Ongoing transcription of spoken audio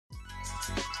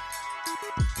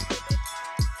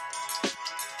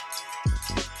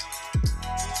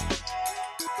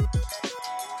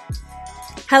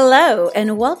Hello,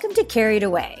 and welcome to Carried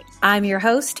Away. I'm your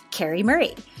host, Carrie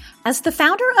Murray. As the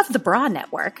founder of the BRA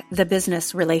Network, the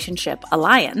Business Relationship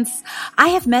Alliance, I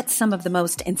have met some of the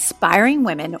most inspiring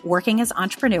women working as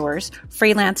entrepreneurs,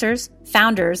 freelancers,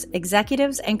 founders,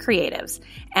 executives, and creatives,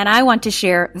 and I want to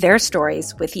share their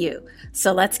stories with you.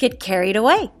 So let's get carried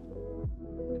away.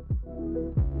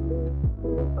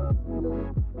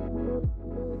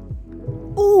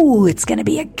 Ooh, it's going to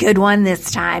be a good one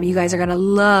this time. You guys are going to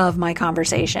love my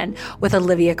conversation with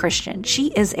Olivia Christian. She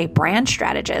is a brand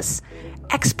strategist,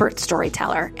 expert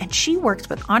storyteller, and she works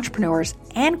with entrepreneurs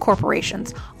and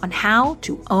corporations on how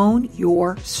to own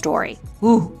your story.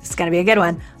 Ooh, it's going to be a good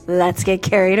one. Let's get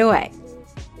carried away.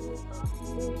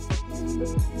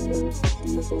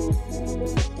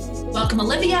 Welcome,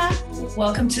 Olivia.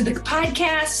 Welcome to the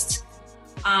podcast.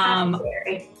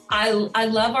 I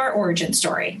love our origin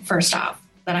story, first off,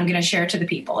 that I'm going to share to the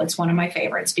people. It's one of my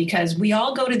favorites because we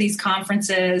all go to these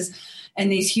conferences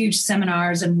and these huge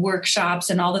seminars and workshops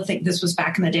and all the things. This was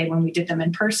back in the day when we did them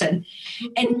in person.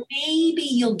 And maybe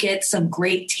you'll get some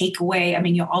great takeaway. I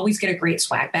mean, you'll always get a great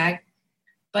swag bag.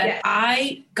 But yeah.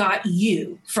 I got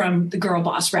you from the Girl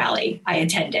Boss Rally I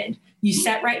attended. You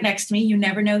sat right next to me. You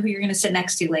never know who you're going to sit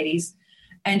next to, ladies.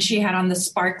 And she had on the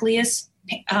sparkliest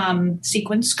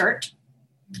sequin skirt.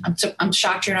 I'm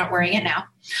shocked you're not wearing it now.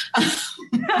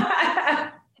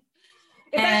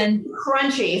 And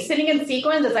crunchy. Sitting in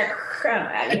sequins is like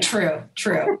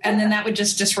true. And then that would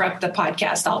just disrupt the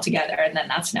podcast altogether. And then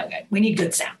that's no good. We need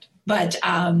good sound. But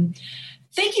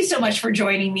thank you so much for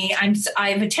joining me.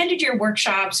 I've attended your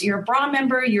workshops. You're a BRA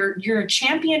member. You're a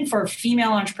champion for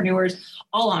female entrepreneurs,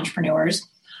 all entrepreneurs.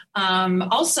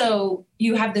 Also,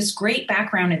 you have this great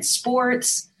background in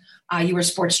sports. You were a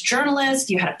sports journalist.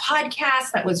 You had a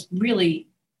podcast that was really,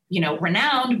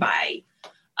 renowned by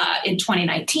in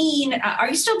 2019. Are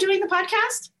you still doing the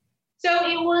podcast? So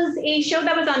it was a show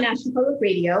that was on National Public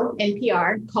Radio,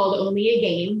 NPR, called Only a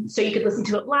Game. So you could listen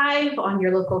to it live on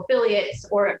your local affiliates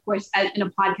or, of course, in a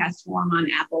podcast form on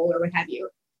Apple or what have you.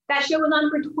 That show was on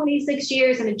for 26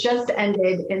 years and it just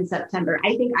ended in September.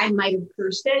 I think I might have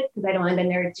cursed it because I'd only been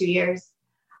there 2 years.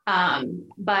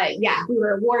 But yeah, we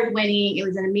were award winning. It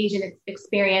was an amazing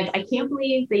experience. I can't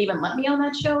believe they even let me on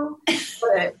that show.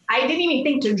 But I didn't even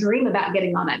think to dream about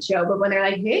getting on that show. But when they're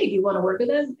like, hey, do you want to work with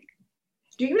us?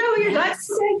 Do you know who you're talking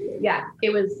to? Yeah,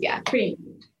 it was, pretty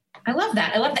neat. I love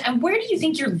that. And where do you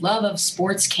think your love of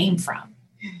sports came from?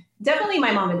 Definitely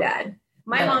my mom and dad.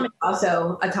 My mom is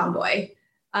also a tomboy.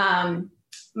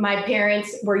 My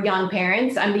parents were young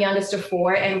parents. I'm the youngest of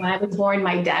four. And when I was born,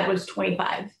 my dad was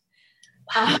 25.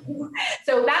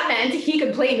 So that meant he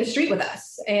could play in the street with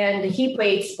us, and he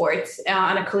played sports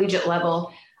on a collegiate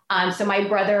level. So my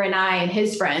brother and I and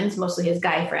his friends, mostly his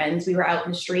guy friends, we were out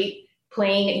in the street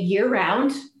playing year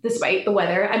round, despite the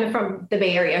weather. I'm from the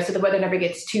Bay Area, so the weather never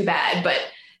gets too bad, but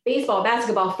baseball,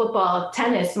 basketball, football,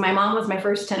 tennis. My mom was my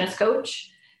first tennis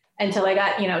coach until I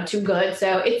got, too good.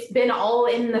 So it's been all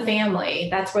in the family.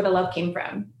 That's where the love came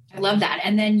from. I love that.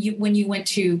 And then when you went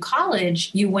to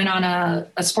college, you went on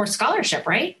a sports scholarship,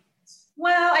 right?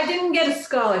 Well, I didn't get a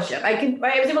scholarship. I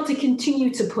was able to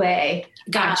continue to play.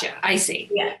 Gotcha. I see.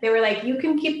 Yeah. They were like, you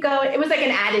can keep going. It was like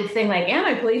an added thing, like, and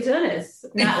I play tennis.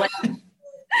 Not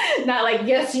like,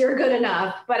 yes, you're good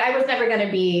enough. But I was never going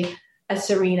to be a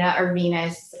Serena or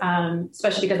Venus,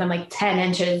 especially because I'm like 10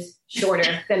 inches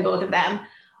shorter than both of them.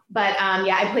 But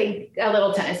I played a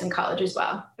little tennis in college as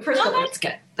well. That's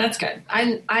good. That's good.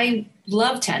 I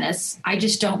love tennis. I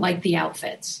just don't like the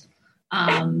outfits.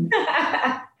 You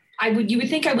would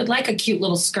think I would like a cute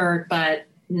little skirt, but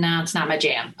no, it's not my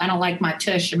jam. I don't like my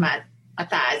tush and my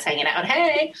thighs hanging out.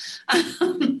 Hey.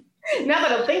 Now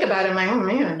that I think about it, I'm like, oh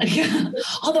man. Yeah.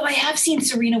 Although I have seen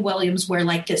Serena Williams wear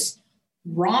like this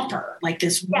romper, like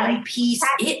this one piece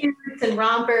and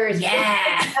rompers.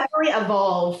 Yeah. It's definitely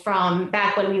evolved from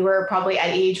back when we were probably at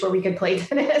age where we could play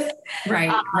tennis.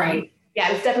 Right. Right. Yeah,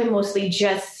 it was definitely mostly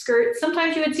just skirts.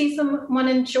 Sometimes you would see someone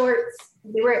in shorts.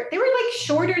 They were like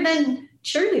shorter than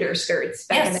cheerleader skirts.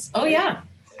 Yes. Oh yeah.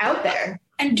 Out there.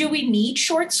 And do we need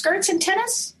short skirts in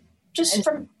tennis?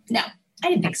 No, I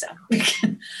didn't think so.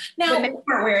 Now they weren't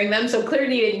wearing them, so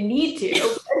clearly you didn't need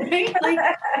to.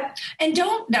 I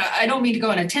don't mean to go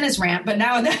on a tennis rant, but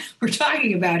now that we're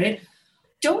talking about it,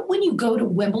 when you go to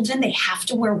Wimbledon, they have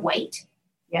to wear white?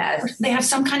 Yes. Or they have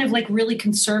some kind of like really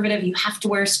conservative, you have to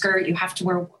wear a skirt,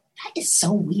 that is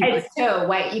so weird. It's so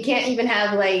white. You can't even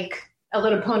have like a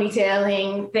little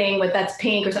ponytailing thing that's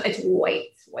pink or something. It's white.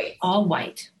 It's white. All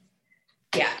white.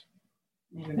 Yeah.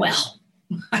 Well,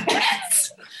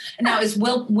 now is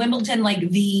Wimbledon like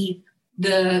the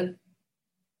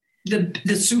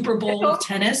Super Bowl of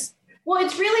tennis? Well,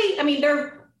 it's really, I mean, there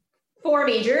are four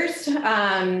majors,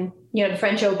 the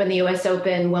French Open, the US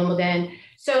Open, Wimbledon.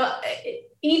 So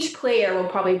each player will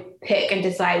probably pick and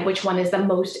decide which one is the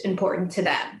most important to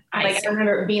them. I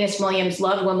remember Venus Williams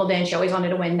loved Wimbledon. She always wanted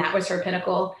to win. That was her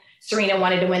pinnacle. Serena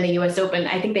wanted to win the US Open.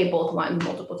 I think they both won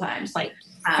multiple times.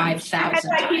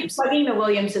 5,000 I keep plugging the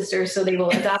Williams sisters so they will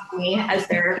adopt me as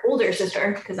their older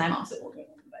sister because I'm also older than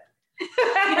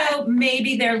them. But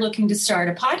maybe they're looking to start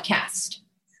a podcast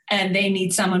and they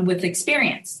need someone with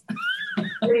experience.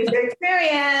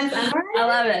 Experience.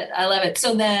 I love it.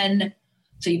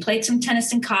 So you played some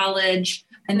tennis in college,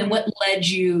 and then what led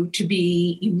you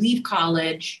you leave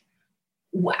college?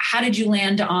 How did you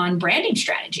land on branding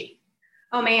strategy?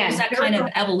 Oh man. Was that kind of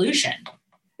evolution?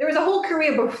 There was a whole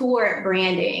career before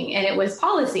branding, and it was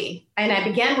policy. And I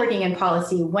began working in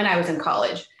policy when I was in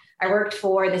college. I worked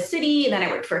for the city, and then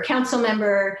I worked for a council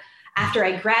member. After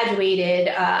I graduated,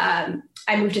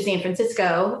 I moved to San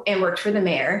Francisco and worked for the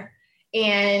mayor.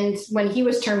 And when he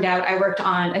was termed out, I worked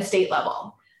on a state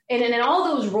level. And in all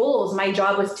those roles, my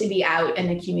job was to be out in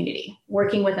the community,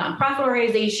 working with nonprofit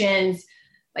organizations,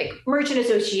 like merchant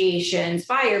associations,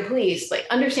 fire, police, like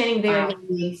understanding their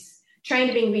needs, trying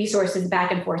to bring resources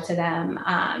back and forth to them.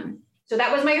 So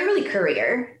that was my early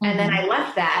career. And then I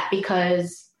left that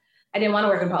because I didn't want to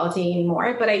work in politics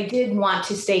anymore, but I did want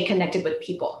to stay connected with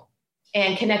people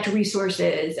and connect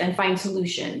resources and find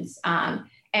solutions.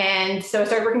 And so I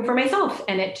started working for myself,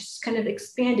 and it just kind of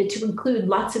expanded to include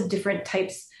lots of different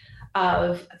types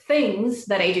of things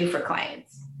that I do for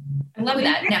clients. I love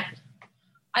that. Now,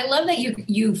 I love that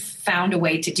you found a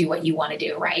way to do what you want to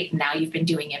do, right? Now you've been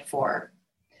doing it for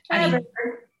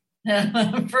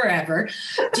forever.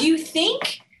 Do you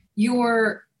think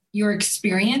your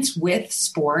experience with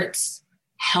sports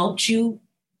helped you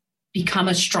become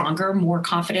a stronger, more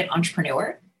confident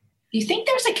entrepreneur? Do you think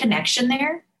there's a connection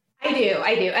there? I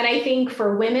do. And I think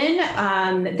for women,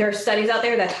 there are studies out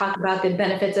there that talk about the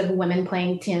benefits of women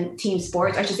playing team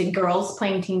sports. I should say girls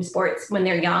playing team sports when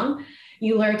they're young.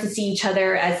 You learn to see each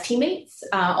other as teammates,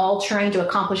 all trying to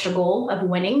accomplish a goal of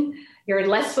winning. You're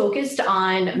less focused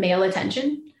on male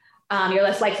attention. You're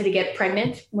less likely to get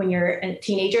pregnant when you're a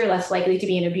teenager, less likely to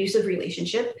be in an abusive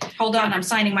relationship. Hold on, I'm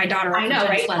signing my daughter up for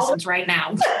tennis lessons right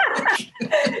now.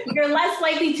 You're less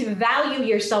likely to value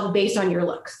yourself based on your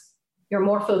looks. You're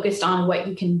more focused on what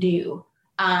you can do.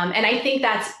 And I think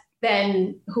that's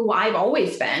been who I've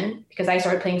always been, because I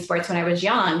started playing sports when I was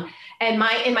young. And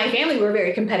in my family, we were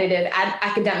very competitive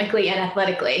academically and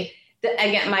athletically.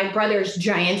 Again, my brother's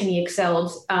giant and he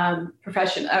excelled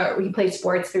he played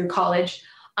sports through college.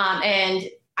 And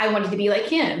I wanted to be like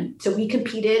him. So we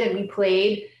competed and we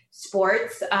played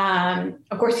sports.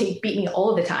 Of course, he beat me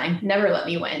all the time, never let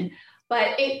me win.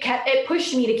 But it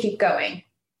pushed me to keep going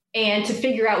and to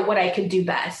figure out what I could do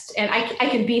best. And I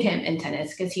can beat him in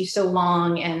tennis because he's so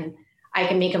long and I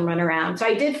can make him run around. So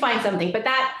I did find something, but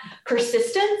that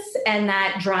persistence and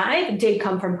that drive did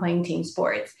come from playing team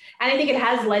sports. And I think it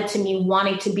has led to me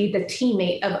wanting to be the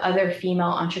teammate of other female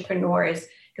entrepreneurs,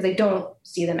 because I don't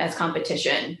see them as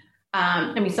competition.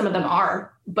 Some of them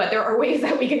are, but there are ways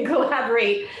that we can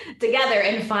collaborate together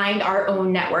and find our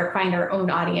own network, find our own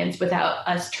audience without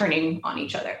us turning on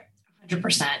each other.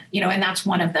 100%. And that's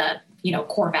one of the,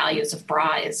 core values of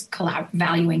BRA is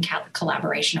valuing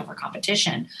collaboration over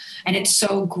competition. And it's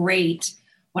so great.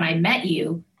 When I met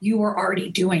you, you were already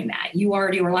doing that. You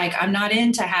already were like, I'm not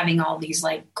into having all these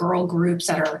like girl groups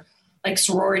that are like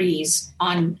sororities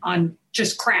on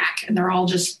just crack. And they're all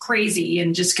just crazy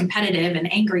and just competitive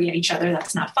and angry at each other.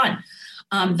 That's not fun.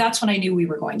 That's when I knew we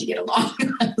were going to get along.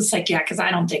 I was like, yeah, because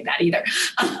I don't dig that either.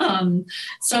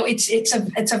 So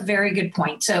it's a very good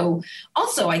point. So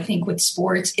also I think with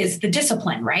sports is the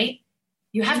discipline, right?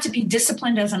 You have to be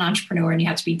disciplined as an entrepreneur, and you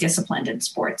have to be disciplined in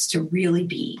sports to really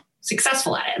be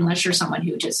successful at it, unless you're someone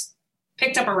who just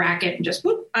picked up a racket and just,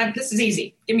 whoop, this is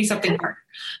easy. Give me something hard.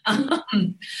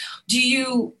 Do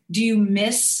you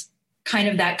miss kind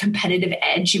of that competitive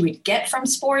edge you would get from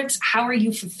sports? How are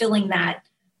you fulfilling that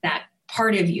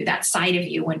part of you, that side of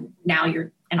you, when now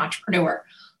you're an entrepreneur?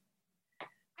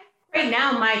 Right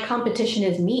now, my competition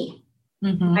is me.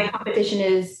 Mm-hmm. My competition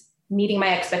is meeting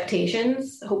my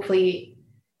expectations, hopefully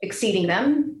exceeding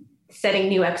them, setting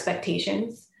new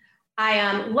expectations.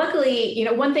 I luckily,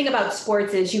 one thing about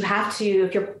sports is you have to,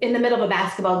 if you're in the middle of a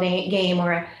basketball game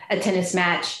or a tennis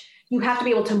match, you have to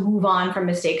be able to move on from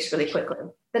mistakes really quickly.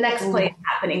 The next play is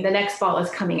happening. The next ball is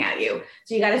coming at you.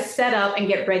 So you got to set up and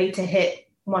get ready to hit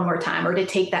one more time or to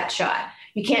take that shot.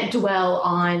 You can't dwell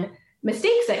on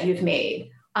mistakes that you've made.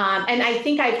 And I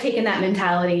think I've taken that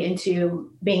mentality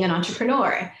into being an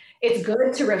entrepreneur. It's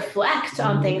good to reflect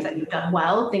on things that you've done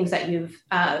well, things that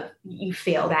you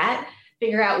failed at,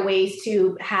 figure out ways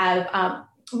to have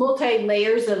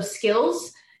multi-layers of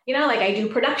skills. Like I do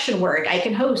production work, I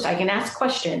can host, I can ask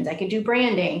questions, I can do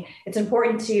branding. It's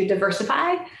important to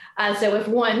diversify. So if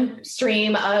one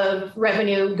stream of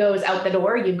revenue goes out the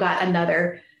door, you've got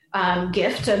another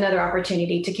gift, another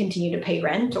opportunity to continue to pay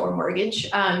rent or mortgage.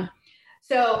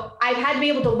 So I've had to be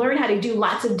able to learn how to do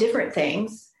lots of different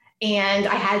things. And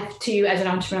I had to, as an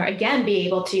entrepreneur, again, be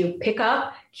able to pick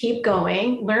up, keep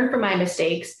going, learn from my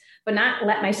mistakes, but not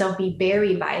let myself be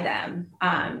buried by them.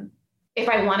 If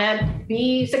I want to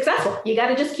be successful, you got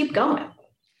to just keep going.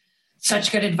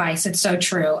 Such good advice. It's so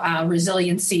true.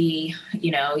 Resiliency,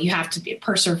 you have to be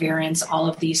perseverance. All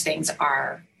of these things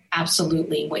are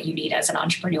absolutely what you need as an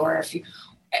entrepreneur.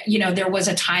 If there was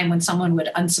a time when someone would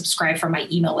unsubscribe from my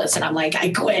email list and I'm like, I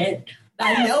quit.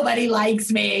 Nobody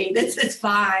likes me. This is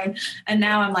fine. And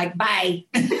now I'm like, bye.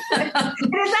 And it's not to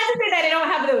say that I don't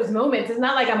have those moments. It's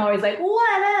not like I'm always like,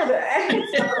 whatever.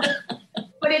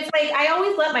 But it's like, I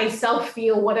always let myself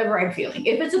feel whatever I'm feeling.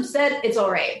 If it's upset, it's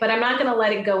all right. But I'm not going to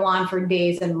let it go on for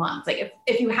days and months. Like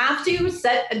if you have to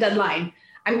set a deadline,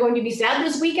 I'm going to be sad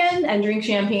this weekend and drink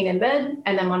champagne in bed.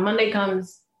 And then when Monday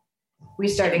comes, we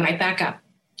start right back up,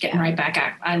 getting right back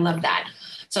up. I love that.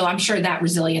 So I'm sure that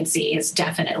resiliency has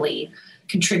definitely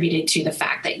contributed to the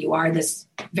fact that you are this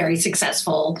very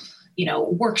successful,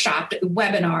 workshop,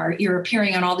 webinar. You're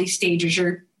appearing on all these stages.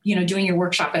 You're, doing your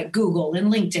workshop at Google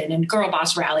and LinkedIn and Girl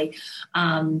Boss Rally.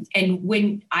 And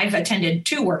when I've attended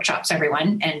 2 workshops,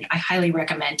 everyone, and I highly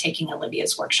recommend taking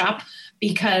Olivia's workshop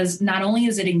because not only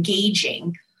is it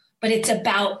engaging, but it's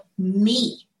about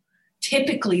me.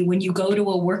 Typically, when you go to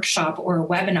a workshop or a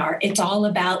webinar, it's all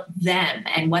about them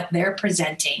and what they're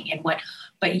presenting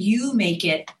but you make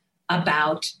it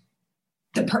about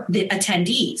the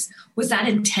attendees. Was that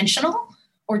intentional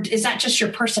or is that just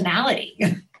your personality?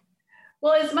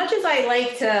 Well, as much as I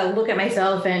like to look at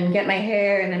myself and get my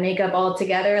hair and the makeup all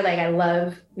together,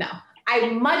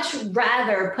 I'd much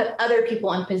rather put other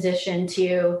people in position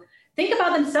to think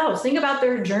about themselves, think about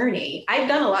their journey. I've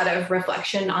done a lot of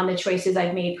reflection on the choices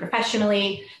I've made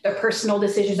professionally, the personal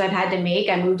decisions I've had to make.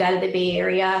 I moved out of the Bay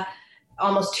Area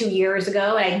almost 2 years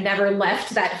ago, and I'd never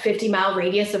left that 50-mile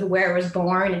radius of where I was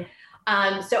born.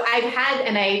 So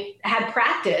I had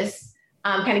practice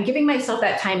kind of giving myself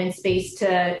that time and space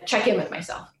to check in with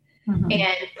myself. Mm-hmm.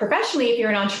 And professionally, if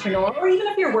you're an entrepreneur, or even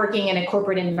if you're working in a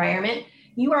corporate environment,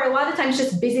 you are a lot of times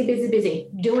just busy,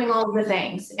 doing all the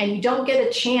things. And you don't get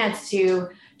a chance to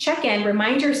check in,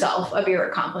 remind yourself of your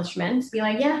accomplishments, be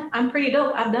like, yeah, I'm pretty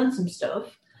dope. I've done some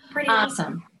stuff. Pretty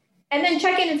awesome. And then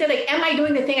check in and say, like, am I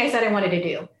doing the thing I said I wanted to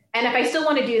do? And if I still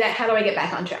want to do that, how do I get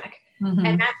back on track? Mm-hmm.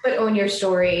 And that's what Own Your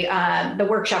Story, the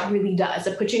workshop really does.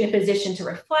 It puts you in a position to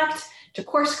reflect, to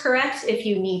course correct if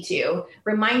you need to,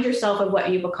 remind yourself of what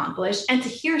you've accomplished, and to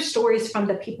hear stories from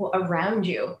the people around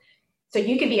you. So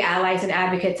you can be allies and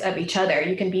advocates of each other.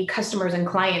 You can be customers and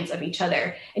clients of each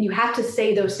other. And you have to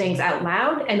say those things out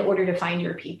loud in order to find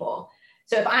your people.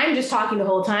 So if I'm just talking the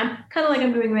whole time, kind of like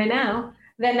I'm doing right now,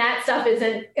 then that stuff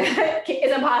isn't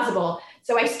possible.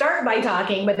 So I start by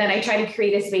talking, but then I try to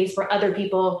create a space where other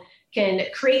people can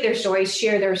create their stories,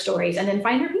 share their stories, and then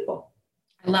find their people.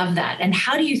 I love that. And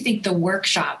how do you think the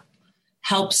workshop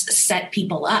helps set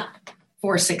people up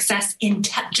for success in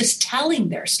just telling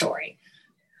their story?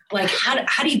 Like,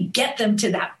 how do you get them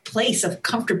to that place of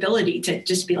comfortability to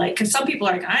just be like, because some people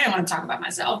are like, I don't want to talk about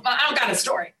myself, but I don't got a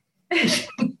story.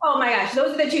 Oh my gosh.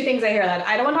 Those are the 2 things I hear a lot.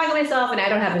 I don't want to talk about myself and I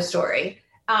don't have a story.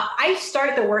 I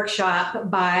start the workshop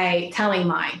by telling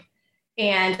mine.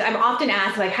 And I'm often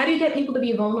asked, like, how do you get people to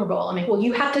be vulnerable? I'm like, well,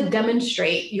 you have to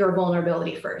demonstrate your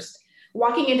vulnerability first.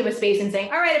 Walking into a space and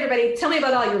saying, all right, everybody, tell me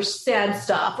about all your sad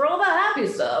stuff or all the happy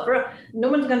stuff. No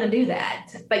one's going to do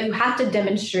that. But you have to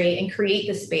demonstrate and create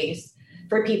the space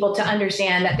for people to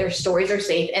understand that their stories are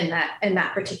safe in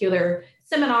that particular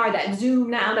seminar, that Zoom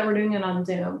now that we're doing it on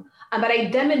Zoom. But I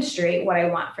demonstrate what I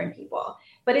want from people.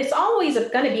 But it's always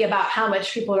going to be about how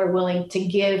much people are willing to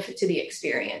give to the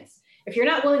experience. If you're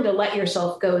not willing to let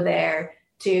yourself go there,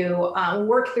 to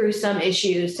work through some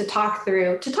issues, to talk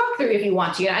through if you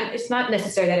want to. It's not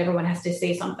necessary that everyone has to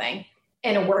say something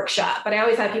in a workshop, but I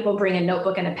always have people bring a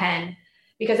notebook and a pen,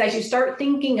 because as you start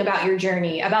thinking about your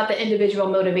journey, about the individual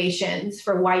motivations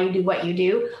for why you do what you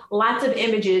do, lots of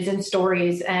images and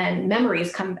stories and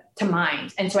memories come to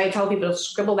mind. And so I tell people to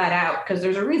scribble that out because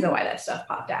there's a reason why that stuff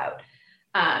popped out.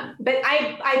 But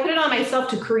I put it on myself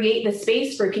to create the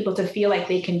space for people to feel like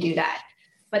they can do that.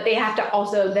 But they have to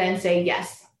also then say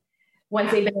yes.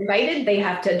 Once they've been invited, they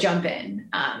have to jump in.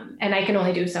 And I can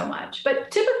only do so much.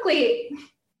 But typically,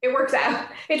 It works out.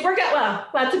 It's worked out well.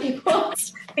 Lots of people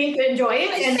seem to enjoy it.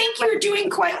 I think you're doing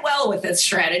quite well with this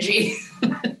strategy.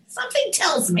 Something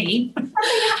tells me.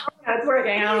 It's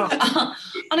working. I don't know.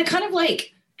 On a kind of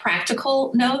like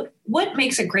practical note, what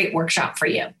makes a great workshop for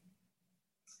you?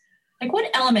 Like what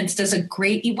elements does a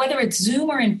great, whether it's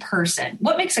Zoom or in person,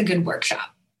 what makes a good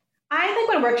workshop? I think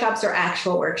when workshops are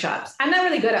actual workshops, I'm not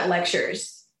really good at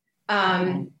lectures.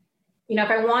 You know, if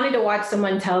I wanted to watch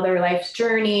someone tell their life's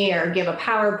journey or give a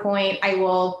PowerPoint, I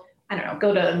will, I don't know,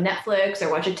 go to Netflix or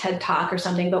watch a TED Talk or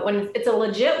something. But when it's a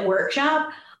legit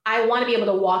workshop, I want to be able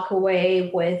to walk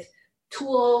away with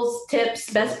tools,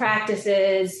 tips, best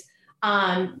practices,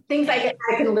 things I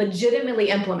can legitimately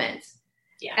implement.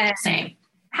 Yeah, and same.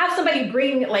 Have somebody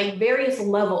bring like various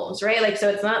levels, right? Like, so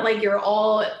it's not like you're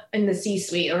all in the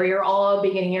C-suite or you're all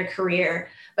beginning your career,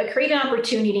 but create an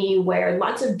opportunity where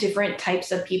lots of different types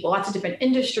of people, lots of different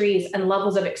industries and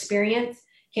levels of experience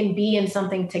can be in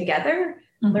something together,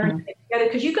 learn something together.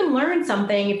 Because you can learn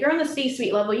something, if you're on the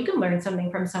C-suite level, you can learn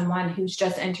something from someone who's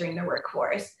just entering the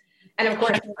workforce. And of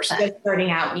course, just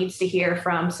starting out needs to hear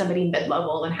from somebody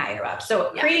mid-level and higher up.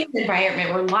 So creating an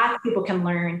environment where lots of people can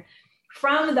learn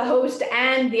from the host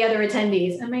and the other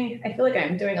attendees. I feel like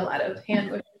I'm doing a lot of hand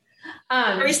motions.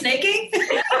 Are we snaking?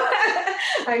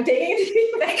 I'm taking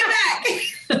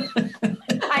it back.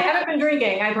 I haven't been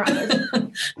drinking, I promise.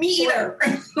 Me either.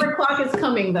 4 o'clock is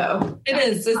coming, though. It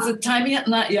is. Is the time yet?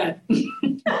 Not yet.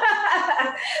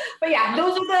 But yeah,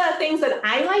 those are the things that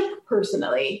I like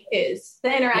personally, is the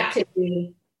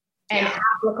interactivity and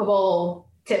applicable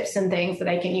tips and things that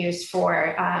I can use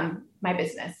for my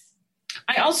business.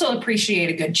 I also appreciate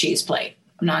a good cheese plate.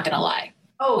 I'm not going to lie.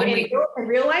 Oh, in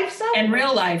real life stuff? In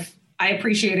real life, I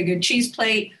appreciate a good cheese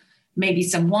plate, maybe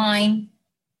some wine.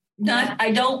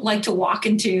 I don't like to walk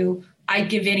into, I'd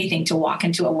give anything to walk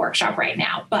into a workshop right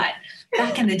now. But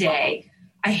back in the day,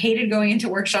 I hated going into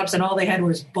workshops and all they had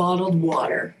was bottled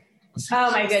water.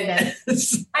 Oh my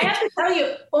goodness. I have to tell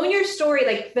you, own your story.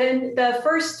 Like the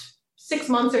first 6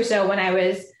 months or so when I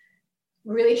was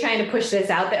really trying to push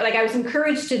this out there. Like I was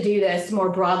encouraged to do this more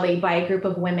broadly by a group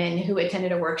of women who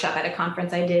attended a workshop at a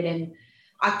conference I did in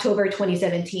October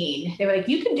 2017. They were like,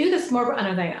 you can do this more. And I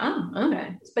was like, oh,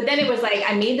 okay. But then it was like,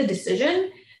 I made the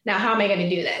decision. Now, how am I going to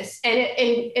do this? And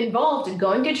it involved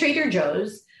going to Trader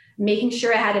Joe's, making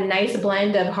sure I had a nice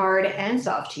blend of hard and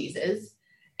soft cheeses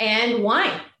and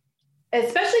wine,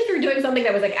 especially if you're doing something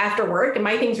that was like after work. And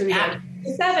my things were like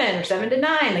 7 or 7 to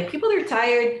 9. Like people are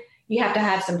tired. You have to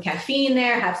have some caffeine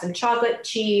there, have some chocolate,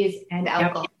 cheese, and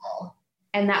alcohol. Yep.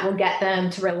 And that will get them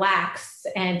to relax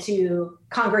and to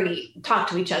congregate, talk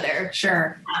to each other.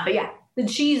 Sure. But yeah, the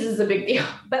cheese is a big deal.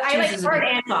 But I like hard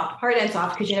and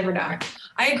soft, because you never know.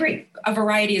 I agree. A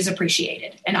variety is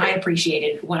appreciated. And I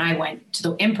appreciated when I went to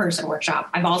the in-person workshop.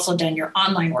 I've also done your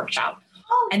online workshop.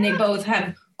 And they both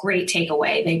have great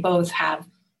takeaway. They both have,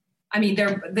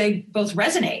 they both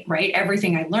resonate, right?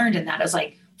 Everything I learned in that is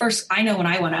like, first, I know when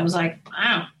I went, I was like,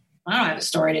 I don't have a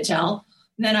story to tell.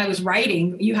 And then I was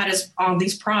writing, you had us all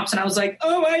these prompts, and I was like,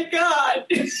 oh my God,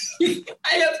 I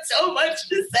have so much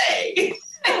to say.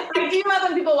 I do love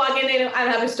when people walk in, I don't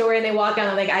have a story, and they walk out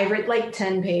and like, I've written like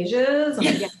 10 pages. I'm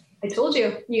like, yeah, I told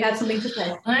you, you had something to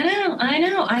say. I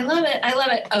know. I love it.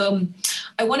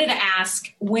 I wanted to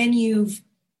ask, when you've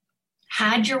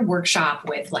had your workshop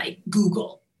with like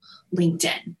Google,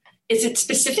 LinkedIn, is it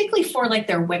specifically for like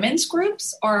their women's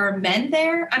groups or are men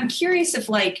there? I'm curious if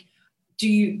like, do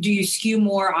you skew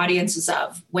more audiences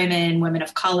of women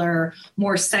of color,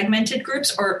 more segmented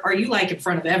groups, or are you like in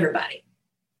front of everybody?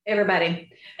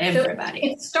 Everybody. So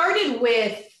it started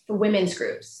with women's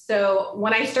groups. So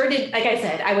when I started, like I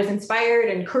said, I was inspired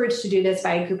and encouraged to do this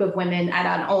by a group of women at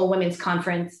an all women's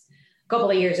conference a couple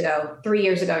of years ago, 3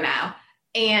 years ago now.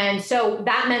 And so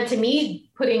that meant to me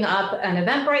putting up an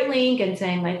Eventbrite link and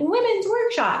saying like women's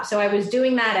workshop. So I was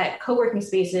doing that at co-working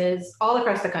spaces all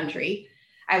across the country.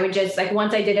 I would just like,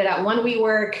 once I did it at one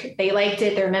WeWork, they liked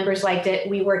it. Their members liked it.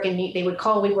 They would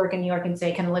call WeWork in New York and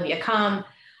say, can Olivia come?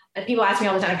 And people ask me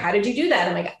all the time, how did you do that?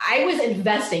 I'm like, I was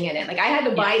investing in it. Like I had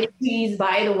to buy the cheese,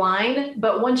 buy the wine.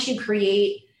 But once you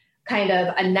create kind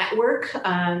of a network,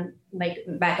 like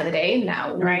back in the day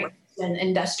now, right? And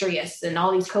Industrious and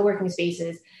all these co-working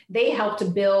spaces, they helped to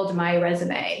build my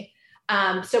resume.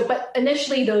 But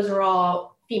initially those were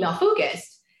all female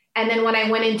focused. And then when I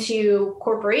went into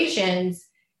corporations,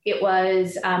 it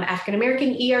was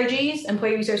African-American ERGs,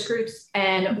 employee resource groups,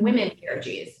 and women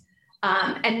ERGs.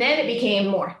 And then it became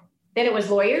more. Then it was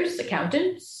lawyers,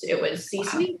 accountants, it was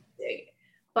C-suite. Wow.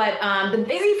 But the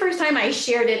very first time I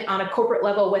shared it on a corporate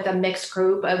level with a mixed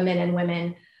group of men and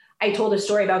women, I told a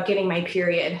story about getting my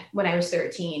period when I was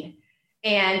 13.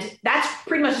 And that's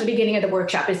pretty much the beginning of the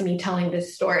workshop, is me telling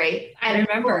this story. I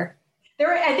remember.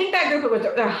 I think that group,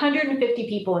 there were 150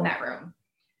 people in that room.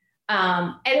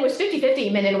 And it was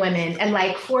 50-50 men and women. And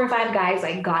like 4 or 5 guys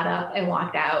like got up and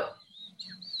walked out.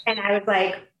 And I was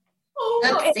like, oh,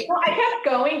 no. I kept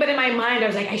going. But in my mind, I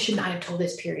was like, I should not have told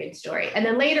this period story. And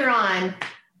then later on,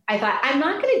 I thought, I'm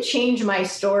not going to change my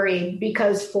story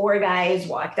because 4 guys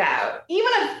walked out.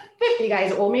 Even if 50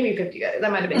 guys, well, maybe 50 guys,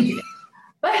 that might have been too.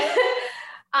 But,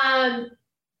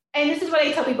 and this is what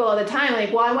I tell people all the time.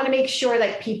 Like, well, I want to make sure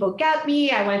that people get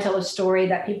me. I want to tell a story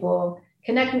that people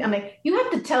connect me. I'm like, you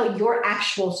have to tell your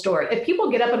actual story. If people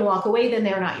get up and walk away, then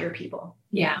they're not your people.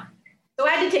 Yeah. So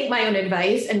I had to take my own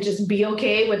advice and just be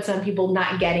okay with some people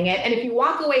not getting it. And if you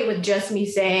walk away with just me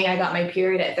saying I got my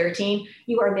period at 13,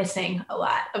 you are missing a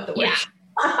lot of the work.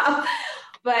 Yeah.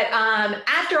 But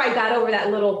after I got over that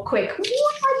little quick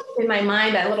in my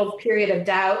mind, that little period of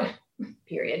doubt,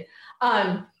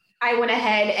 I went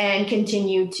ahead and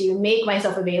continued to make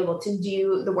myself available to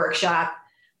do the workshop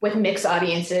with mixed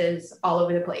audiences all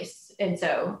over the place. And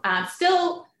so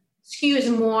still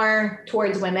skews more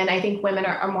towards women. I think women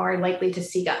are more likely to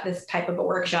seek out this type of a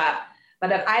workshop.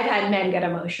 But I've had men get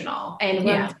emotional and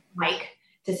like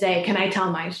to say, can I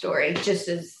tell my story just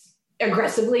as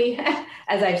aggressively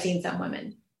as I've seen some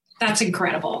women. That's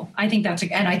incredible. I think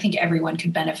and I think everyone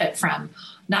could benefit from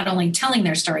not only telling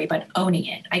their story, but owning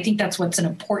it. I think that's what's an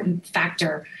important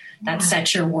factor that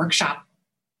sets your workshop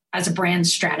as a brand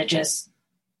strategist.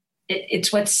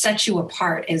 It's what sets you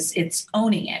apart is it's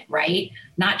owning it, right?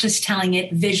 Not just telling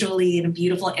it visually in a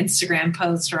beautiful Instagram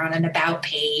post or on an about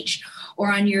page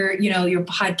or on your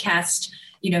podcast,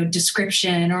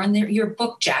 description or on your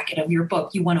book jacket of your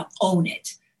book. You want to own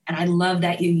it. And I love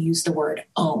that you use the word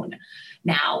own.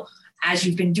 Now, as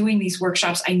you've been doing these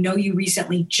workshops, I know you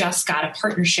recently just got a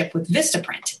partnership with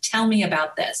Vistaprint. Tell me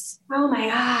about this. Oh my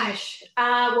gosh.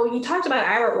 Well, you talked about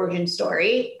our origin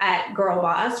story at Girl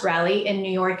Boss Rally in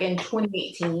New York in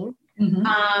 2018. Mm-hmm.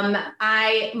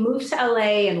 I moved to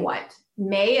LA in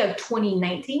May of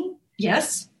 2019?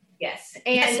 Yes. Yes.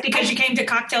 And because you came to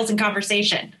Cocktails and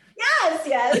Conversation.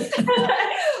 Yes.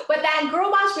 But that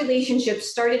Girl Boss relationship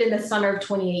started in the summer of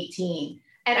 2018.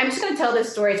 And I'm just going to tell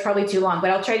this story. It's probably too long,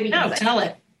 but I'll try to be concise. No, tell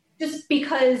it. Just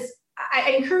because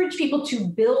I encourage people to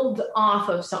build off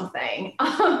of something.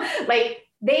 Like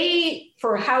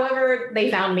for however they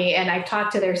found me, and I've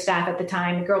talked to their staff at the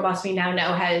time, the Girl Boss we now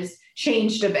know has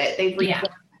changed a bit. They've reformed.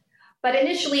 But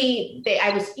initially,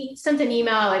 I was sent an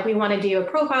email like, we want to do a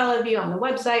profile of you on the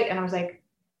website. And I was like,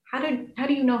 how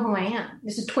do you know who I am?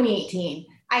 This is 2018.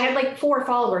 I had like 4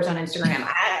 followers on Instagram.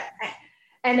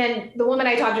 And then the woman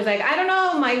I talked to was like, I don't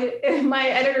know, my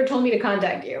editor told me to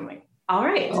contact you. I'm like, all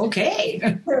right. Okay.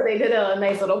 So they did a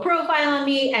nice little profile on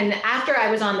me. And after I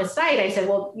was on the site, I said,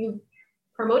 well, you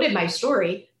promoted my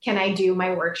story. Can I do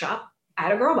my workshop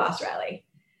at a Girl Boss Rally?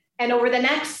 And over the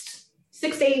next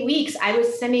 6 to 8 weeks, I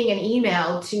was sending an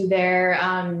email to their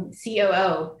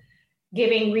COO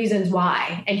giving reasons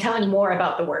why and telling more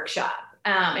about the workshop.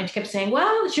 And she kept saying,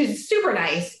 well, she was super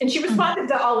nice. And she responded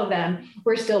to all of them.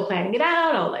 We're still planning it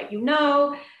out. I'll let you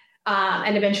know.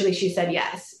 And eventually she said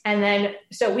yes. And then,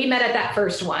 so we met at that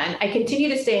first one. I continue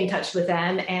to stay in touch with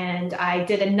them. And I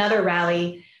did another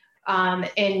rally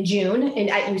in June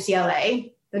at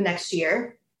UCLA the next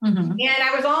year. Mm-hmm. And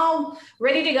I was all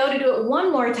ready to go to do it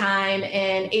one more time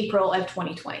in April of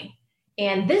 2020.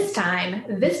 And this time,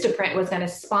 Vistaprint was going to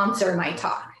sponsor my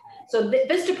talk. So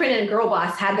Vistaprint and Girl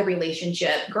Boss had the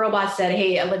relationship. Girl Boss said,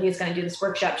 hey, Olivia's going to do this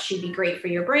workshop. She'd be great for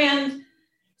your brand.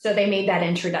 So they made that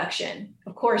introduction.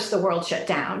 Of course, the world shut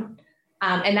down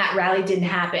and that rally didn't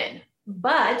happen.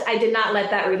 But I did not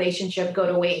let that relationship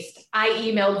go to waste. I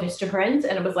emailed Vistaprint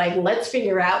and it was like, let's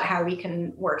figure out how we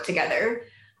can work together.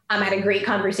 I had a great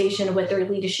conversation with their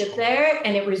leadership there.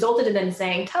 And it resulted in them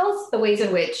saying, tell us the ways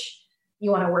in which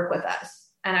you want to work with us.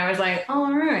 And I was like, oh,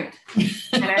 all right.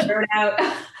 And I wrote out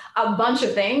a bunch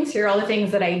of things. Here are all the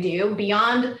things that I do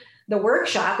beyond the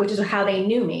workshop, which is how they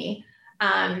knew me.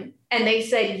 And they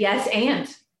said, yes.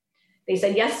 And they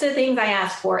said yes to things I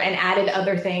asked for and added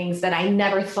other things that I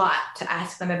never thought to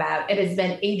ask them about. It has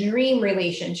been a dream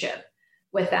relationship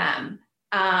with them.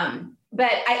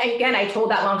 But I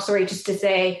told that long story just to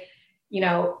say,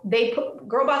 Girl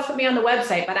Boss put me on the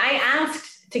website, but I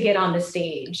asked to get on the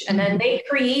stage. And then they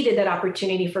created that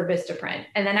opportunity for Vistaprint.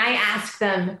 And then I asked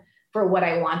them for what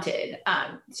I wanted.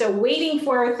 So waiting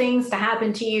for things to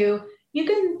happen to you, you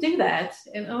can do that.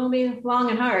 And it'll be long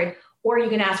and hard, or you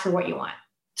can ask for what you want.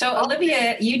 So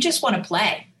Olivia, you just want to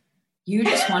play. You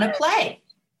just want to play.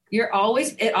 It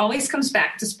always comes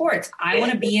back to sports. I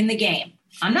want to be in the game.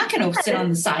 I'm not going to sit on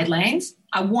the sidelines.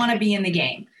 I want to be in the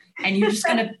game. And you're just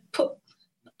going to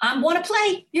I want to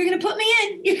play. You're going to put me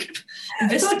in.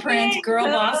 Vistaprint, girl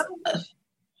boss.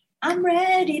 I'm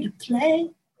ready to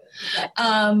play.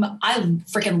 I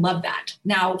freaking love that.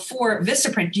 Now for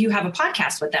Vistaprint, you have a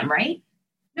podcast with them, right?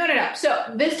 No. So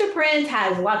Vistaprint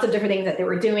has lots of different things that they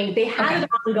were doing. They had an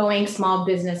ongoing small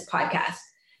business podcast.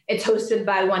 It's hosted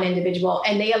by one individual,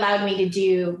 and they allowed me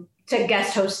to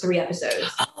guest host 3 episodes.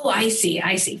 Oh, I see.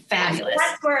 Fabulous.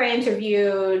 That's where I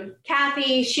interviewed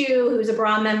Kathy Shu, who's a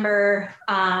bra member,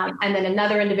 and then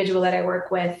another individual that I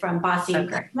work with from Bossy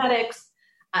Cosmetics.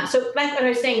 So like what I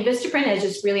was saying, Vistaprint has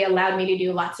just really allowed me to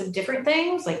do lots of different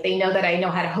things. Like they know that I know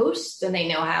how to host, and they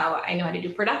know how I know how to do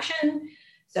production.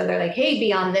 So they're like, hey,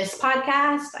 be on this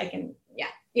podcast. I can,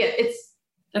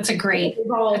 that's a great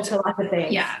role to lots of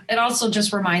things. Yeah. It also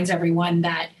just reminds everyone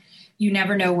that you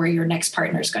never know where your next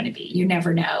partner is going to be. You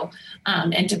never know.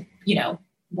 And to,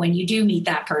 when you do meet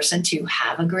that person, to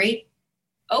have a great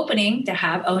opening,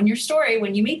 to own your story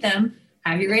when you meet them,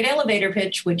 have your great elevator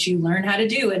pitch, which you learn how to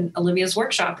do in Olivia's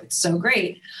workshop. It's so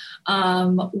great.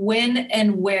 When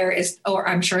and where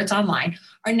I'm sure it's online.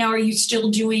 Are you still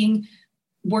doing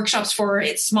workshops for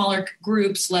smaller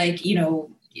groups, like,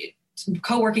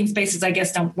 co-working spaces, I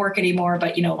guess, don't work anymore,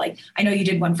 but like I know you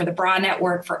did one for the Bra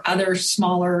Network, for other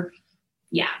smaller.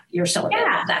 Yeah, you're still available.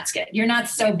 Yeah. That's good. You're not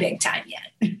so big time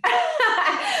yet.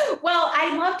 Well,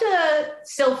 I'd love to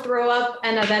still throw up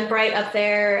an Eventbrite up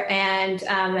there and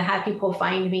have people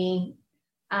find me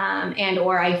and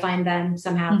or I find them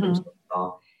somehow. Mm-hmm.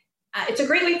 It's a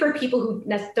great way for people who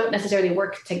don't necessarily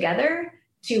work together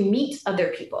to meet other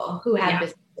people who have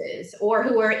businesses or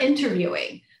who are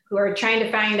interviewing, who are trying to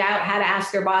find out how to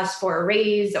ask their boss for a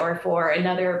raise or for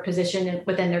another position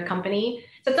within their company.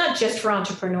 So it's not just for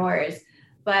entrepreneurs,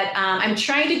 but I'm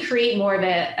trying to create more of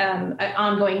an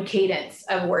ongoing cadence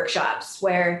of workshops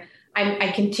where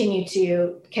I continue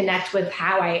to connect with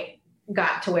how I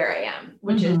got to where I am,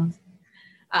 which is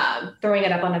throwing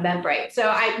it up on Eventbrite.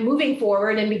 So moving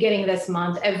forward and beginning this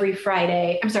month, 2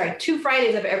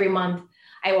 Fridays of every month,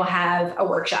 I will have a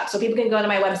workshop. So people can go to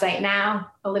my website now,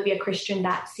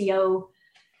 oliviachristian.co,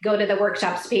 go to the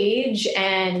workshops page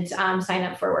and sign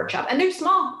up for a workshop. And they're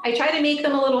small. I try to make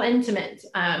them a little intimate.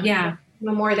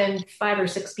 No more than 5 or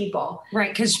 6 people.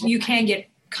 Right. Because you can get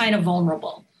kind of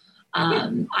vulnerable.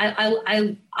 I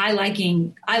like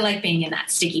being in that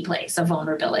sticky place of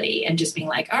vulnerability and just being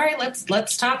like, all right,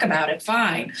 let's talk about it.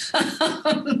 Fine.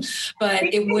 But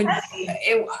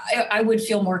I would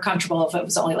feel more comfortable if it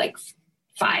was only like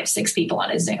 5, 6 people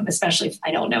on a Zoom, especially if I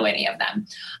don't know any of them.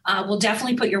 We'll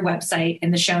definitely put your website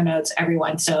in the show notes,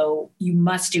 everyone. So you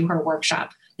must do her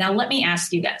workshop. Now, let me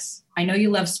ask you this. I know you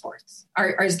love sports.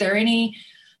 Is there any,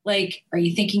 are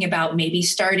you thinking about maybe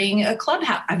starting a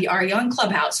clubhouse? Are you on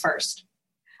Clubhouse first?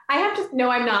 No,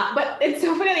 I'm not. But it's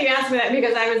so funny that you asked me that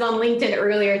because I was on LinkedIn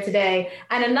earlier today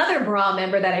and another bra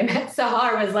member that I met,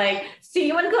 Sahar, was like, see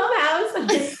you in Clubhouse.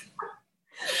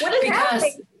 What is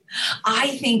happening?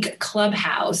 I think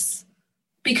Clubhouse,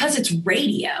 because it's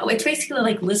radio, it's basically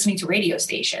like listening to radio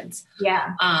stations.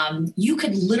 Yeah. You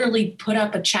could literally put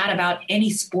up a chat about any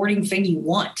sporting thing you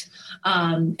want.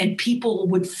 And people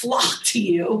would flock to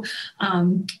you.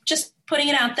 Just putting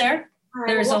it out there. Right,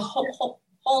 there's a whole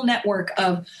network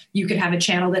of, you could have a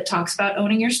channel that talks about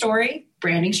owning your story,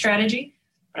 branding strategy.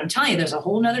 But I'm telling you, there's a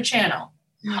whole nother channel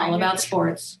all about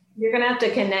sports. You're going to have to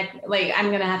connect. I'm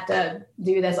going to have to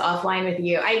do this offline with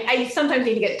you. I sometimes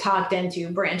need to get talked into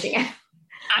branching out.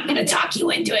 I'm going to talk you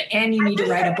into it, and you need to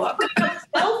write a book.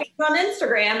 Selfies on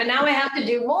Instagram, and now I have to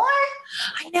do more.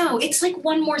 I know, it's like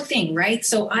one more thing, right?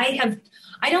 So I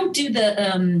don't do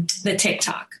the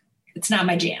TikTok. It's not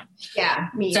my jam. Yeah,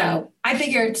 me. So I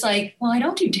figure it's like, well, I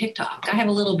don't do TikTok. I have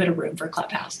a little bit of room for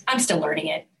Clubhouse. I'm still learning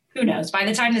it. Who knows? By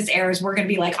the time this airs, we're going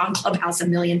to be like on Clubhouse a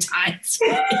million times.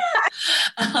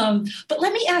 But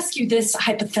let me ask you this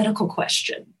hypothetical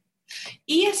question.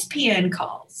 ESPN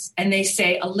calls and they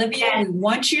say, Olivia, we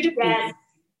want you to be.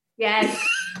 Yes.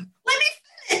 Let me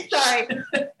finish. Sorry.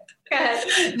 Go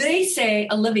ahead. They say,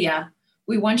 Olivia,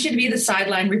 we want you to be the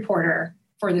sideline reporter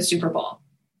for the Super Bowl.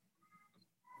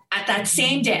 At that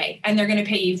same day, and they're going to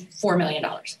pay you $4 million.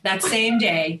 That same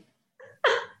day,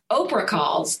 Oprah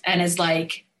calls and is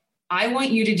like, I want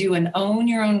you to do an own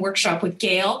your own workshop with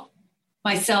Gail,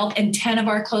 myself, and 10 of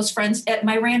our close friends at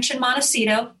my ranch in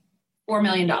Montecito. $4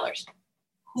 million.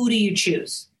 Who do you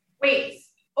choose? Wait,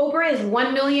 Oprah is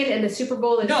 $1 million and the Super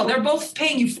Bowl is no, they're both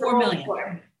paying you $4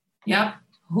 million. Yep.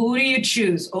 Who do you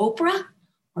choose? Oprah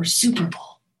or Super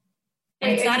Bowl?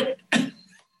 And it's not.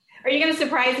 Are you going to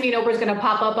surprise me and Oprah's going to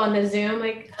pop up on the Zoom?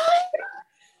 Like,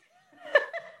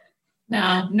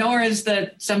 No, nor is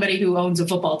somebody who owns a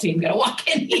football team going to walk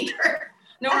in either.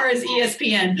 Nor is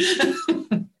ESPN.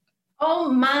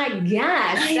 Oh my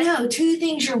gosh. I know. Two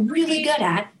things you're really good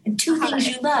at and two things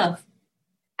you love.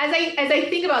 As I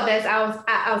think about this,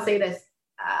 I'll say this.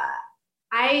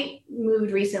 I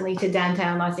moved recently to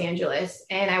downtown Los Angeles,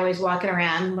 and I was walking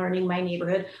around learning my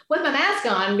neighborhood with my mask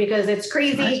on because it's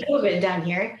crazy COVID down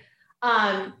here.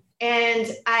 And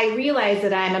I realized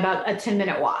that I'm about a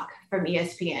 10-minute walk from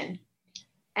ESPN.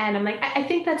 And I'm like, I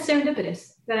think that's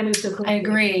serendipitous that I moved so close. I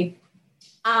agree.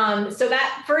 So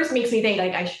that first makes me think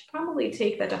like I should probably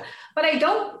take that job, but I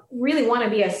don't really want to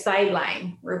be a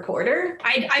sideline reporter.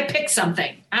 I picked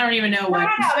something. I don't even know what.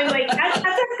 I mean, like that's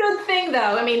a good thing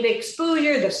though. I mean, the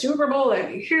exposure, the Super Bowl,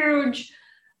 that'd be huge.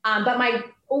 But my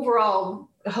overall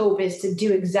hope is to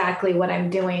do exactly what I'm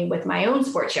doing with my own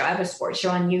sports show. I have a sports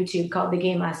show on YouTube called The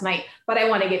Game Last Night, but I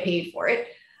want to get paid for it.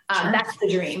 Sure. That's the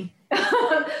dream.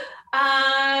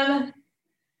 I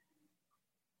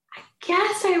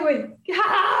guess I would.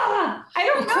 I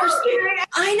don't know. Course,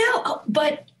 I know,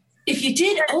 but if you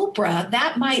did Oprah,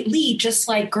 that might lead, just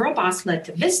like Girl Boss led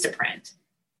to Vistaprint.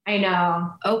 I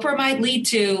know. Oprah might lead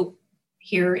to,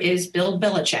 here is Bill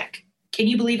Belichick. Can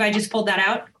you believe I just pulled that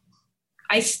out?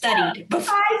 I studied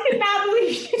before. I cannot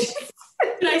believe you just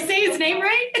Did I say his name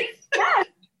right? Yes.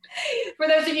 For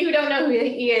those of you who don't know who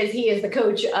he is the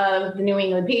coach of the New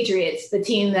England Patriots, the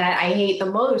team that I hate the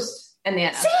most in the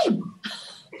NFL. Same.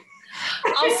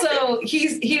 Also,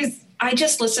 I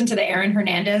just listened to the Aaron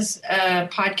Hernandez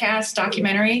podcast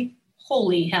documentary.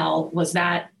 Holy hell, was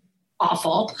that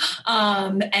awful.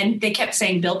 And they kept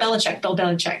saying Bill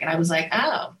Belichick. And I was like,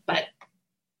 oh, but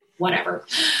whatever.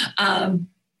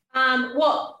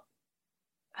 Well,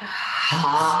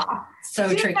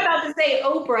 so tricky. I'm about to say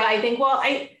Oprah. I think, well,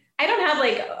 I don't have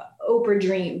like Oprah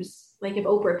dreams. Like if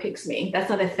Oprah picks me, that's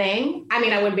not a thing. I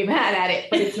mean, I wouldn't be mad at it,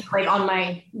 but it's not like on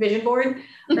my vision board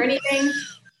or anything.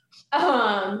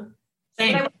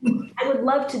 Same. I would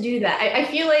love to do that. I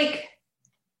feel like,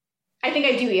 I think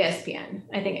I do ESPN.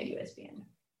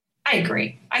 I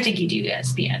agree. I think you do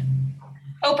ESPN.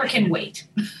 Oprah can wait.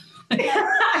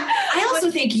 I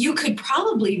also think you could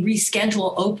probably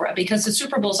reschedule Oprah because the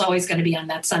Super Bowl is always going to be on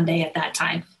that Sunday at that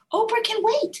time. Oprah can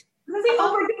wait.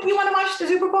 Oprah, you want to watch the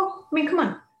Super Bowl? I mean, come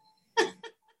on.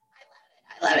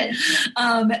 I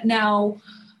love it. Now,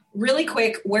 really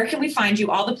quick, where can we find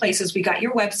you? All the places. We got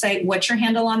your website. What's your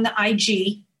handle on the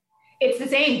IG? It's the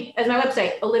same as my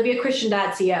website,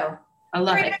 oliviachristian.co. I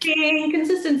love it.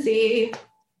 Consistency.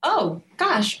 Oh,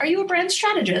 gosh. Are you a brand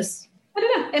strategist? I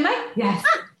don't know. Am I? Yes.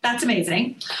 That's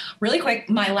amazing. Really quick,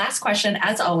 my last question,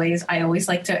 as always, I always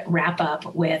like to wrap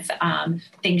up with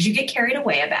things you get carried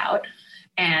away about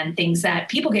and things that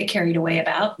people get carried away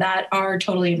about that are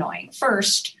totally annoying.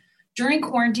 First, during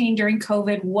quarantine, during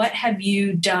COVID, what have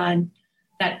you done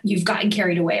that you've gotten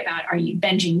carried away about? Are you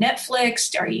binging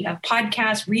Netflix? Are you have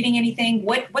podcasts, reading anything?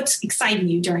 What's exciting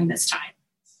you during this time?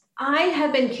 I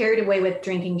have been carried away with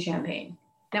drinking champagne.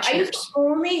 Now, I used to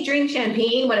only drink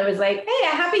champagne when it was like, hey,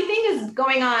 a happy thing is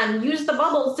going on. Use the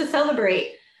bubbles to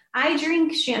celebrate. I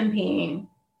drink champagne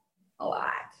a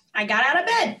lot. I got out of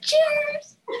bed.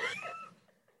 Cheers.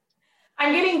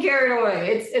 I'm getting carried away.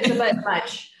 It's a bit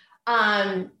much.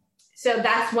 So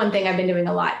that's one thing I've been doing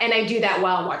a lot. And I do that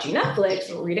while watching Netflix,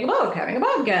 reading a book, having a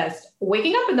podcast,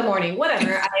 waking up in the morning,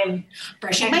 whatever. I'm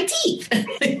brushing my teeth.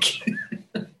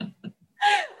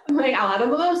 I'm like, I'll have a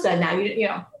mimosa. Now, you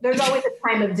know, there's always a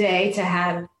time of day to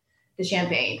have the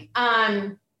champagne.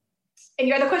 And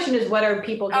your other question is, what are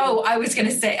people doing? Oh, I was going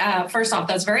to say, first off,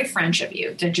 that's very French of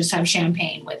you to just have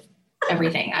champagne with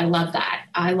everything. I love that.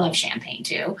 I love champagne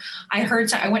too. I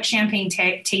went champagne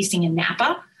tasting in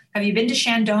Napa. Have you been to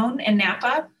Chandon in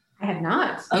Napa? I have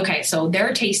not. Okay, so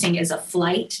their tasting is a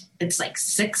flight. It's like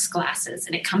 6 glasses,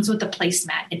 and it comes with a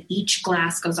placemat, and each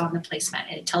glass goes on the placemat,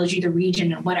 and it tells you the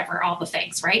region and whatever, all the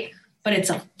things, right? But it's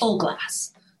a full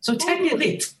glass. So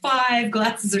technically, it's 5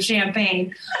 glasses of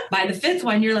champagne. By the 5th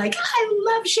one, you're like, I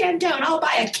love Chandon. I'll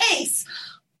buy a case.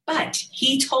 But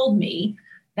he told me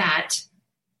that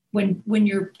when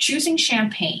you're choosing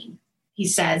champagne, he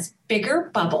says,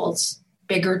 bigger bubbles,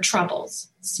 bigger troubles.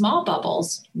 Small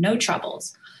bubbles, no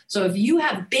troubles. So if you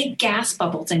have big gas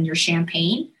bubbles in your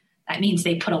champagne, that means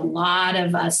they put a lot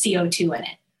of CO2 in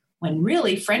it. When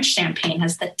really French champagne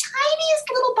has the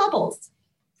tiniest little bubbles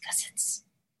because it's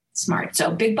smart.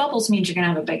 So big bubbles means you're going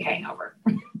to have a big hangover.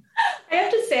 I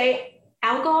have to say,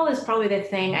 alcohol is probably the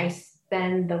thing I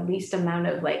spend the least amount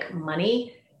of like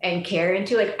money and care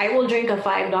into. Like I will drink a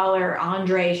 $5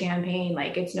 Andre champagne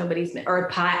like it's nobody's, or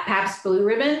Pabst Blue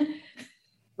Ribbon,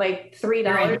 like $3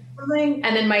 or something.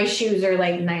 And then my shoes are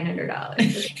like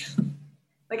 $900.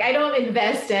 Like I don't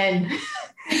invest in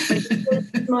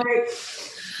smart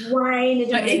wine.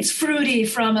 It's fruity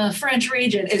from a French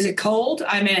region. Is it cold?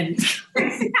 I'm in.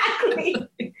 Exactly.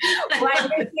 Why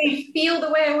make me feel the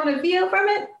way I want to feel from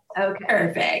it? Okay.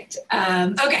 Perfect.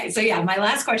 Okay. So yeah, my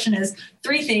last question is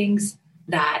 3 things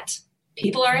that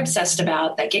people are obsessed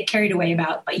about, that get carried away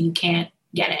about, but you can't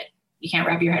get it. You can't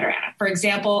wrap your head around it. For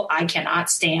example, I cannot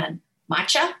stand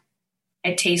matcha.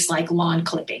 It tastes like lawn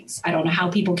clippings. I don't know how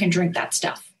people can drink that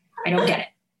stuff. I don't get it.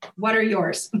 What are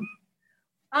yours?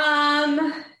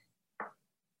 I'm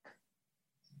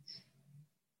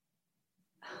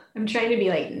trying to be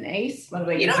like nice.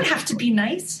 You don't have to be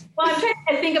nice. Well, I'm trying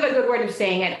to think of a good word of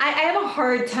saying it. I have a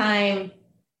hard time.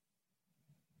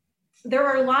 There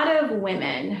are a lot of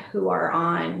women who are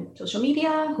on social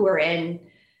media, who are in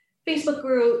Facebook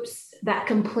groups that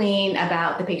complain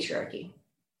about the patriarchy.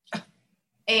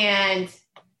 And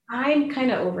I'm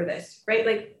kind of over this, right?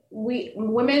 Like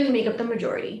women make up the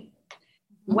majority.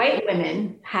 White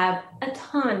women have a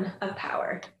ton of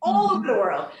power all over the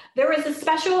world. There was a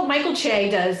special, Michael Che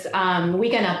does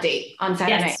Weekend Update on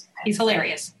Saturday night. He's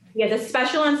hilarious. He has a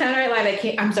special on Saturday Night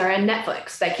Live on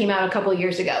Netflix that came out a couple of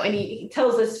years ago. And he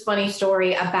tells this funny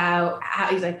story about how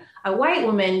he's like, a white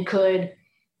woman could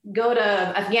go to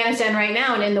Afghanistan right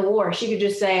now and in the war, she could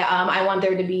just say, I want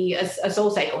there to be a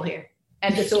soul cycle here.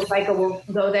 And the soul cycle will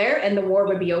go there and the war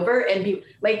would be over. And people,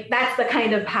 like, that's the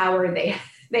kind of power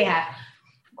they have.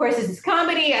 Of course, this is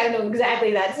comedy. I don't know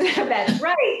exactly that's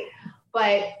right.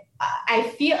 But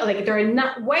I feel like there are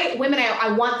not white women.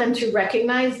 I want them to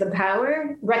recognize the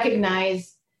power,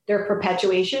 recognize their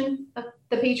perpetuation of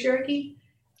the patriarchy.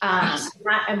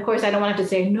 Of course, I don't want to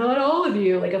say not all of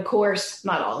you. Like, of course,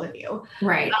 not all of you.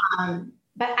 Right.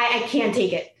 But I can't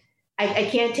take it. I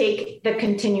can't take the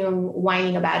continuum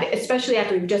whining about it, especially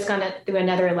after we've just gone through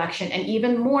another election and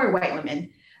even more white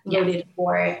women voted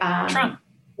for Trump.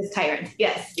 This tyrant.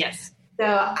 Yes. Yes. So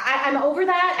I'm over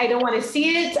that. I don't want to see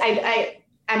it.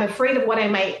 I'm afraid of what I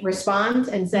might respond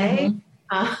and say.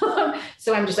 Mm-hmm.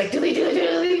 So I'm just like,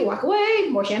 dilly, walk away,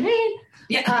 more champagne.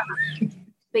 Yeah.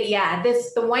 But yeah,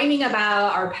 the whining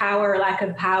about our power, lack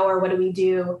of power, what do we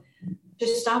do?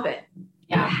 Just stop it.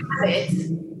 Yeah. Have it.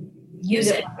 Use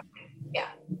it. Yeah.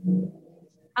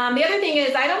 The other thing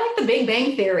is I don't like the Big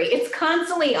Bang Theory. It's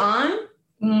constantly on.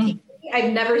 TV.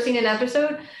 I've never seen an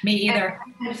episode. Me either.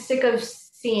 I'm sick of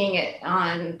seeing it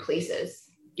on places.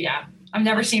 Yeah. I've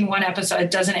never seen one episode.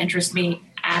 It doesn't interest me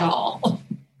at all.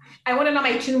 I want it on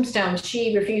my tombstone.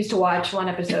 She refused to watch one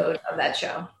episode of that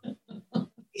show.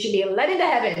 She should be let into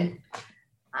heaven.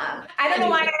 I don't know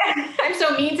why I'm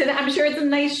so mean to them. I'm sure it's a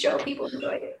nice show. People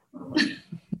enjoy it.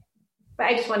 But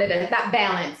I just wanted that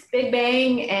balance. Big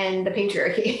Bang and the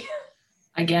patriarchy.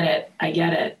 I get it. I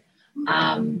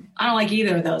don't like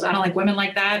either of those. I don't like women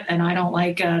like that. And I don't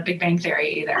like Big Bang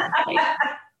Theory either.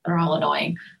 They're all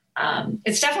annoying.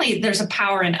 It's definitely, there's a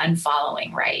power in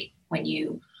unfollowing, right? When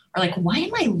you are like, why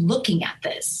am I looking at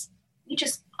this? You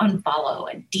just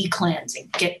unfollow and de-cleanse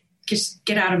and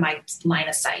get out of my line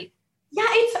of sight. Yeah,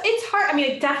 it's hard. I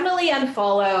mean, definitely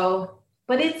unfollow,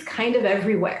 but it's kind of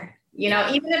everywhere. You know,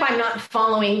 even if I'm not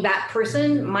following that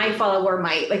person, my follower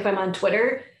might, like if I'm on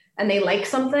Twitter and they like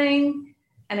something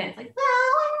and it's like,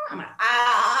 I'm like,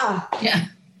 Yeah.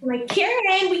 I'm like,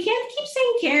 Karen, we can't keep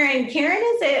saying Karen. Karen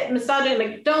is a misogynist.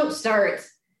 Like, don't start.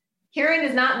 Karen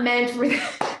is not meant for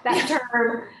that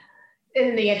term.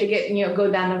 And then you have to go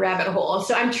down the rabbit hole.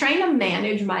 So I'm trying to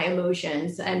manage my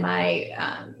emotions and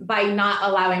by not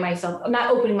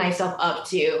opening myself up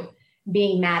to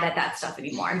being mad at that stuff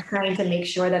anymore. I'm trying to make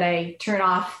sure that I turn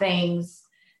off things,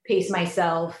 pace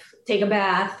myself, take a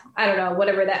bath. I don't know,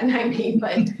 whatever that might be,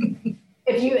 but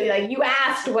if you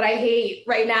asked what I hate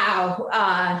right now,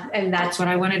 and that's what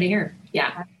I wanted to hear.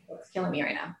 Yeah. It's killing me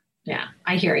right now. Yeah,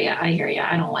 I hear you.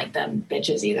 I don't like them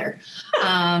bitches either.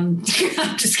 I'm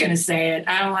just going to say it.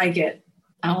 I don't like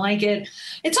it.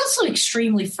 It's also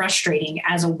extremely frustrating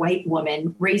as a white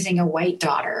woman raising a white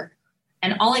daughter.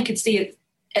 And all I could see is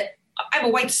I have a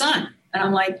white son. And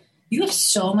I'm like, you have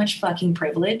so much fucking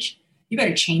privilege. You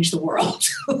better change the world.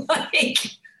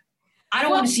 I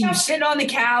don't want to see you sitting on the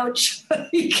couch.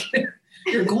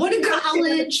 You're going to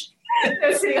college.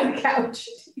 No sitting on the couch.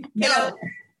 No.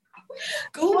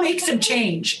 Go make some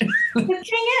change. The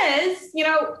thing is,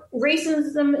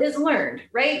 racism is learned,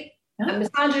 right? Yeah.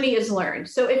 Misogyny is learned.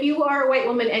 So if you are a white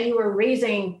woman and you are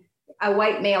raising a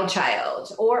white male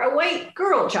child or a white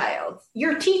girl child,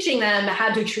 you're teaching them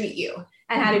how to treat you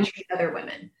and how to treat other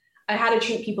women, and how to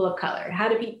treat people of color, how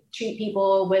to treat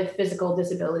people with physical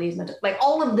disabilities, like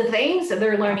all of the things that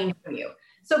they're learning from you.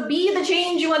 So be the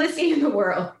change you want to see in the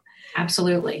world.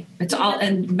 Absolutely. It's all,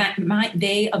 and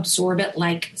they absorb it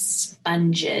like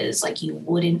sponges, like you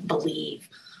wouldn't believe.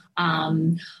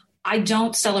 I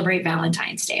don't celebrate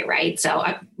Valentine's Day, right? So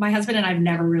my husband and I have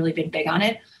never really been big on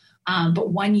it. But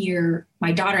one year,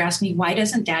 my daughter asked me, why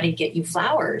doesn't daddy get you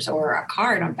flowers or a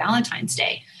card on Valentine's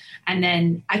Day? And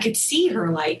then I could see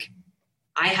her like,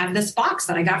 I have this box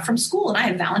that I got from school and I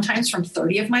have Valentines from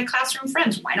 30 of my classroom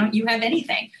friends. Why don't you have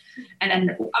anything? And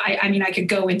then I could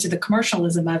go into the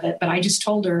commercialism of it, but I just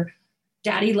told her,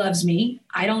 daddy loves me.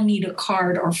 I don't need a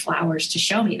card or flowers to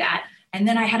show me that. And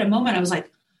then I had a moment. I was like,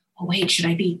 oh, wait, should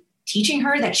I be teaching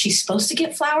her that she's supposed to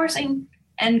get flowers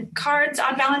and cards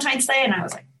on Valentine's Day? And I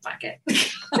was like, fuck it.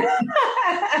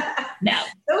 No,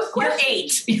 you're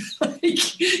 8.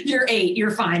 You're 8.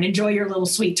 You're fine. Enjoy your little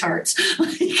sweet tarts.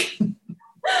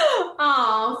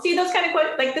 Oh, see, those kind of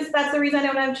questions like this. That's the reason I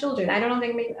don't have children. I don't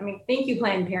think. Thank you,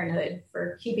 Planned Parenthood,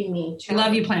 for keeping me challenged. I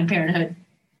love you, Planned Parenthood.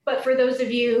 But for those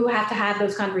of you who have to have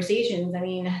those conversations,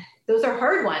 those are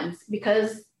hard ones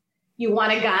because you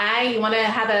want a guy, you want to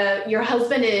have your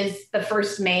husband is the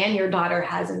first man your daughter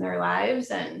has in their lives,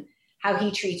 and how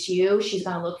he treats you, she's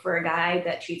going to look for a guy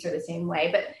that treats her the same way.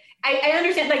 But I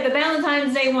understand, like the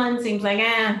Valentine's Day one seems like,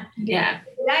 yeah, the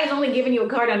guy is only giving you a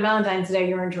card on Valentine's Day,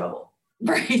 you're in trouble.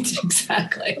 Right,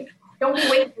 exactly. Don't be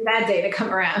waiting for that day to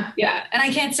come around. Yeah, and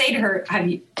I can't say to her,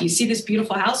 do you see this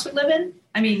beautiful house we live in?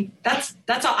 That's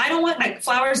all. I don't want my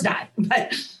flowers die,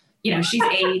 but she's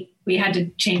 8. We had to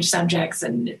change subjects,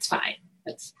 and it's fine.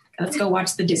 Let's go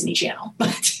watch the Disney Channel.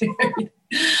 But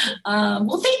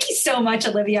well, thank you so much,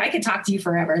 Olivia. I could talk to you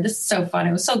forever. This is so fun.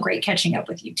 It was so great catching up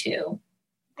with you too.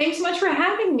 Thanks so much for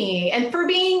having me and for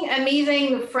being an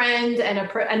amazing friend and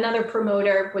another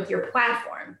promoter with your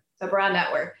platform, the Bra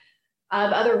Network,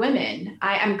 of other women.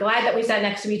 I'm glad that we sat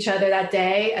next to each other that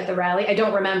day at the rally. I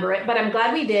don't remember it, but I'm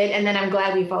glad we did. And then I'm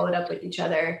glad we followed up with each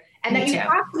other and that you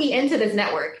brought me into this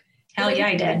network. Hell yeah,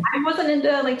 I did. I wasn't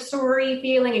into like story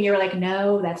feeling, and you were like,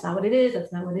 no, that's not what it is.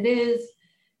 That's not what it is.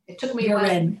 It took me. You're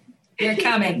in. You're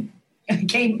coming. I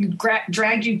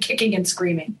dragged you kicking and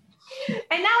screaming. And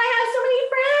now I have so many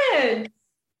friends.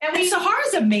 And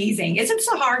Sahar's amazing. Isn't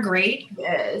Sahar great?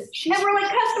 Yes. And we're like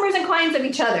customers and clients of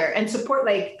each other and support.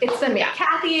 Like it's them. Yeah.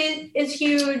 Kathy is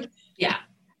huge. Yeah.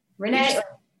 Renee.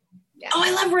 Yeah. Oh,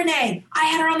 I love Renee. I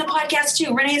had her on the podcast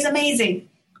too. Renee is amazing.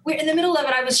 We're in the middle of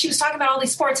it. She was talking about all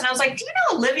these sports, and I was like, "Do you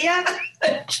know Olivia?"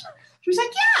 She was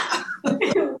like, "Yeah,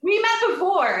 we met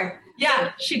before."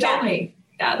 Yeah, she told me.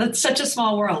 Yeah, that's such a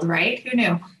small world, right? Who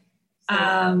knew?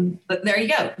 But there you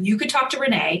go. You could talk to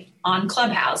Renee on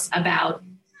Clubhouse about,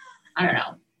 I don't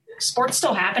know, sports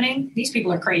still happening. These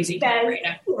people are crazy right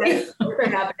now. Yes, they're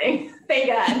happening. Thank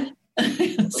God.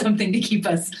 Something to keep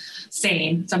us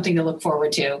sane. Something to look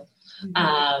forward to.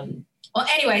 Well,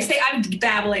 anyways, I'm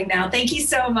babbling now. Thank you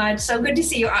so much. So good to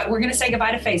see you. We're going to say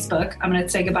goodbye to Facebook. I'm going to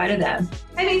say goodbye to them.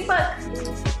 Hi,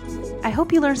 Facebook. I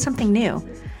hope you learned something new.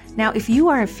 Now, if you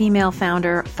are a female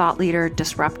founder, thought leader,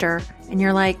 disruptor, and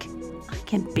you're like, I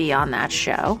can be on that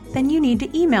show, then you need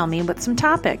to email me with some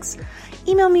topics.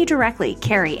 Email me directly,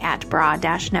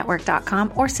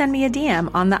 Carrie@bra-network.com, or send me a DM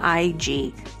on the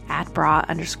IG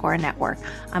 @bra_network.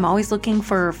 I'm always looking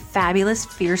for fabulous,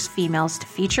 fierce females to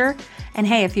feature. And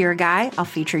hey, if you're a guy, I'll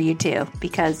feature you too,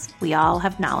 because we all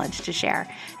have knowledge to share.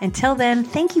 Until then,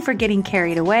 thank you for getting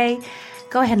carried away.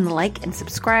 Go ahead and like and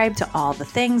subscribe to all the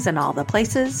things and all the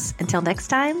places. Until next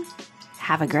time,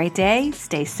 have a great day,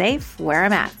 stay safe, wear a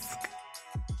mask.